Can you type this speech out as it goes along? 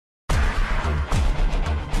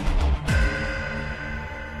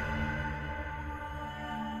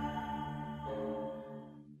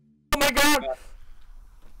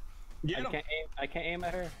Get him! I can't aim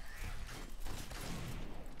at her.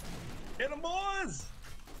 Hit him, boys!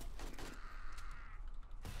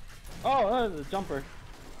 Oh, there's a jumper.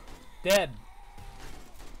 Dead.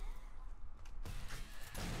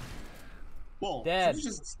 Whoa, Dead. did you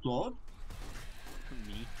just explode?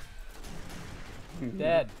 Me.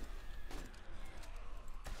 Dead.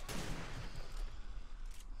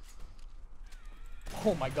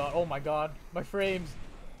 Oh my god, oh my god. My frames.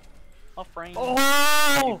 A frame.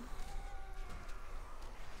 Oh!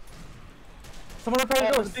 Someone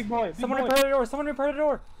repair the Oh, door. big boy. Someone repair the door. Someone repair the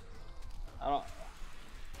door. I don't.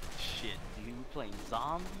 Shit, dude, we playing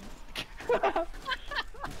zombies?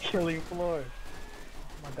 Killing floor.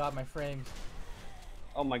 Oh my god, my frames.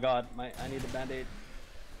 Oh my god, I need a band-aid.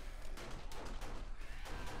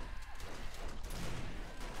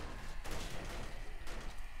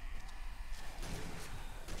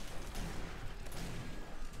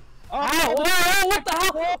 Ow! Oh, what the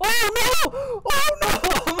hell? Oh no! Oh no!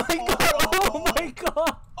 Oh my god! Oh my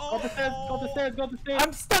god! Go up the stairs, go up the stairs, go up the stairs.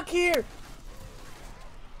 I'm stuck here!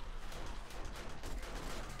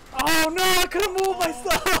 Oh no! I couldn't move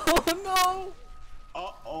myself!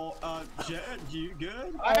 Oh Jet, you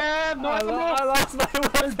good? I have no no! I lost my There's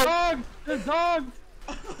weapon! dogs! There's dogs!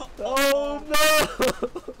 Oh no!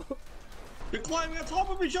 You're climbing on top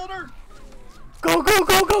of each other! Go, go,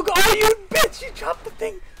 go, go, go! Oh, you bitch! You dropped the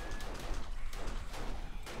thing!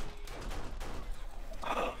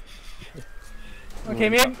 Okay,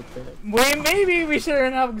 maybe we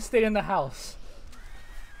shouldn't have stayed in the house.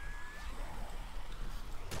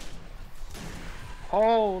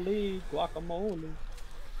 Holy guacamole.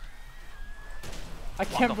 I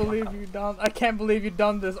can't believe you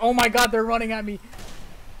done this. Oh my god, they're running at me.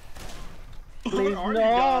 Please, Where are no.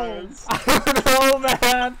 you guys? I don't know, man.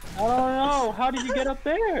 I don't know. How did you get up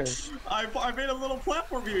there? I made a little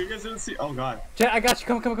platform for you. You guys didn't see. Oh god. Jet, I got you.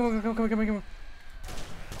 Come.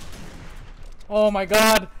 Oh my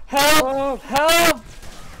god. Help! Help!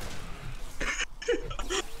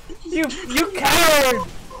 You coward!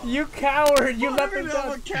 You coward! You let them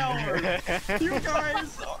I'm a down. coward. You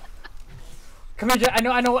guys. Come here, Jet.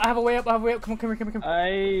 I know. I have a way up. Come here.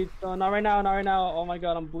 I not right now. Oh my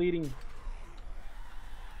god, I'm bleeding.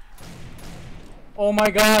 Oh my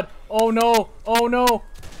god. Oh no.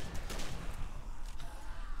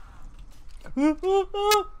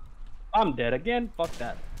 I'm dead again. Fuck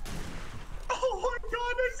that. Oh my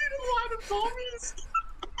god, I see the line of zombies.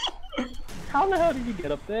 How the hell did you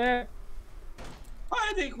get up there?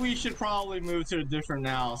 I think we should probably move to a different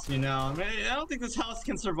house, you know? I mean, I don't think this house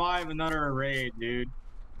can survive another raid, dude.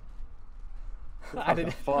 I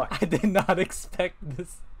did not expect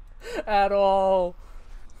this at all.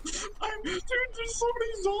 Dude, there's so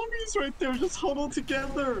many zombies right there just huddled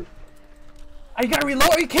together. I gotta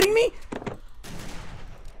reload. Are you kidding me?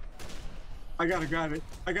 I gotta grab it.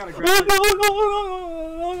 I gotta grab No, it.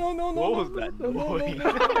 What was that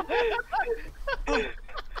noise?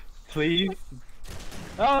 Please.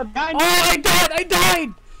 Oh, die! I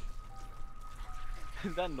died!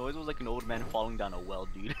 That noise was like an old man falling down a well,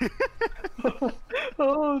 dude.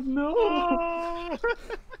 Oh no!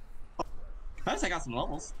 At least I got some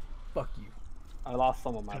levels. Fuck you. I lost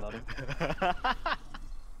some of my levels.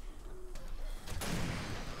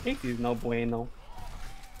 Casey's no bueno.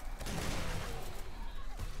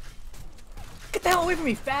 Get the hell away from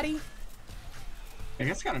me, fatty! I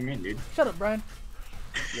guess kind of mean, dude. Shut up, Brian.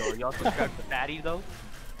 Yo, y'all subscribe to Fatty though?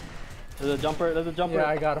 There's a jumper. Yeah,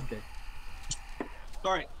 I got him. Okay.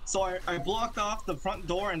 Alright, so I blocked off the front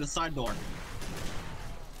door and the side door.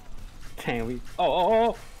 Damn, we.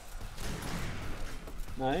 Oh.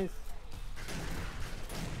 Nice.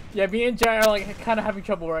 Yeah, me and Jay are like kind of having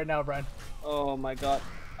trouble right now, Brian. Oh my god.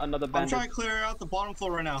 Another I'm bandit. trying to clear out the bottom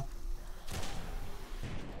floor right now.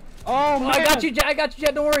 Oh Oh, man. I got you, Jet.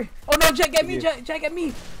 Don't worry. Oh no, Jet, get me, Jet, get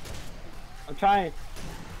me. I'm trying.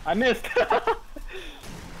 I missed.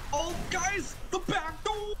 Oh, guys, the back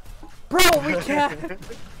door. Bro, we can't.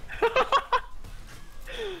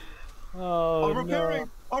 Oh I'm repairing.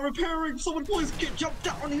 no. I'm repairing. Someone please jump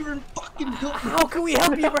down here and fucking help me. How can we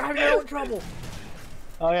help you? We're having our own trouble.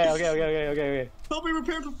 Okay. Help me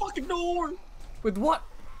repair the fucking door. With what?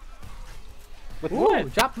 With Ooh,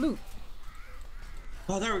 what? drop loot.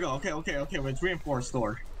 Oh, there we go. Okay. With reinforced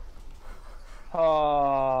door.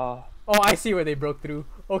 Oh. Oh, I see where they broke through.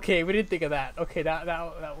 Okay, we didn't think of that. Okay, that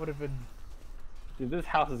would have been. Dude, this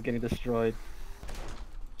house is getting destroyed.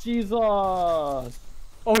 Jesus. Oh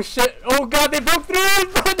shit! Oh god, they broke through!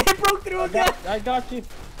 They broke through again! I got you.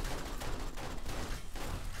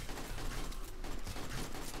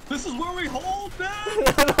 This is where we hold, man.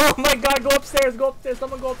 Oh my god, go upstairs!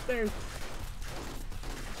 Someone go upstairs!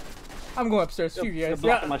 I'm going upstairs. See you You're guys.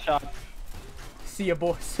 blocking Yeah. my shot. See ya,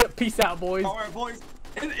 boys. Peace out, boys. All right, boys.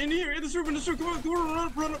 In here, in this room, Come on, come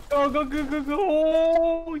on, run up. Go, go, go, go,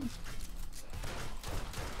 go!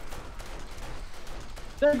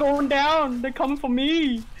 They're going down. They're coming for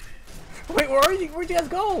me. Wait, where are you? Where'd you guys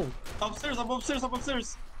go? Upstairs, I'm upstairs, I'm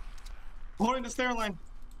upstairs. I'm holding the stair line.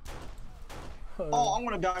 Oh, I'm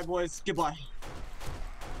gonna die, boys. Goodbye.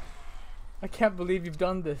 I can't believe you've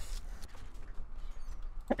done this.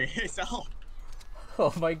 Hey, Sal.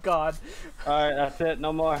 Oh my god. Alright, that's it.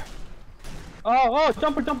 No more. Oh,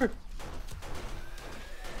 jumper, jumper.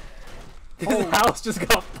 This house just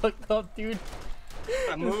got fucked up, dude.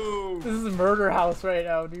 Move. This is a murder house right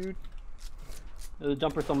now, dude. There's a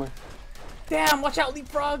jumper somewhere. Damn, watch out,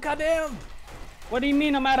 leapfrog, goddamn! What do you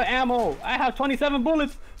mean I'm out of ammo? I have 27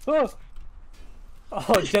 bullets. Oh.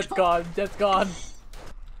 Oh, Jet's gone, Jet's gone.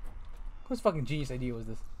 Whose fucking genius idea was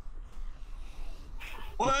this?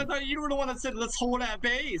 Well, I thought you were the one that said let's hold that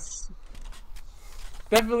base.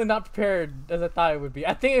 Definitely not prepared as I thought it would be.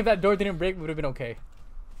 I think if that door didn't break, we would have been okay.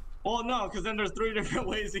 Well, no, because then there's 3 different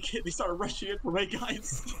ways to get. They start rushing in for my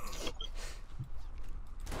guys.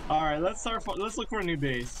 All right, let's look for a new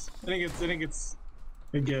base. I think it's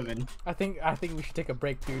a given. I think we should take a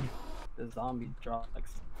break, dude. The zombie dropped like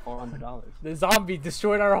 $400. The zombie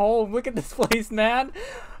destroyed our home. Look at this place, man.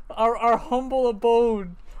 Our humble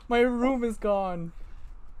abode. My room is gone.